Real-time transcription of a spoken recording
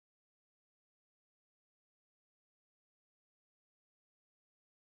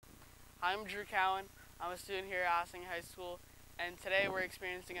I'm Drew Cowan. I'm a student here at Ossining High School, and today we're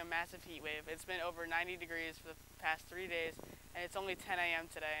experiencing a massive heat wave. It's been over 90 degrees for the past 3 days, and it's only 10 a.m.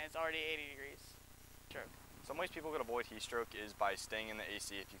 today, and it's already 80 degrees. Stroke. Some ways people can avoid heat stroke is by staying in the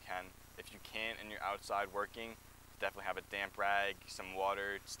AC if you can. If you can't and you're outside working, definitely have a damp rag, some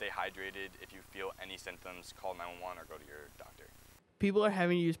water, stay hydrated. If you feel any symptoms, call 911 or go to your doctor. People are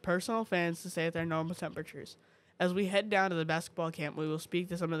having to use personal fans to stay at their normal temperatures. As we head down to the basketball camp, we will speak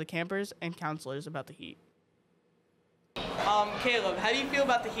to some of the campers and counselors about the heat. Caleb, how do you feel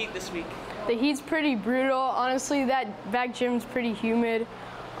about the heat this week? The heat's pretty brutal. Honestly, that back gym's pretty humid.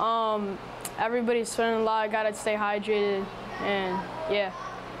 Everybody's sweating a lot. Gotta stay hydrated, and yeah.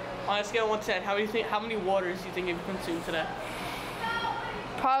 On a scale of 1 to 10, how many waters do you think you've consumed today?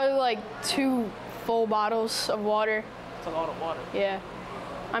 Probably like 2 full bottles of water. It's a lot of water. Yeah.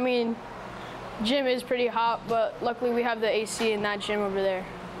 I mean, gym is pretty hot, but luckily we have the AC in that gym over there.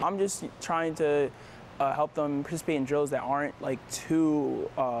 I'm just trying to help them participate in drills that aren't like too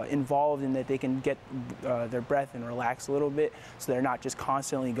involved, and that they can get their breath and relax a little bit, so they're not just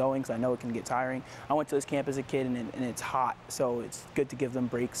constantly going, because I know it can get tiring. I went to this camp as a kid, and it's hot, so it's good to give them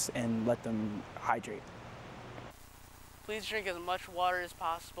breaks and let them hydrate. Please drink as much water as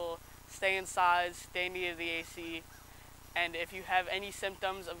possible, stay inside, stay near the AC, and if you have any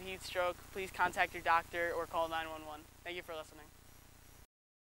symptoms of heat stroke, please contact your doctor or call 911. Thank you for listening.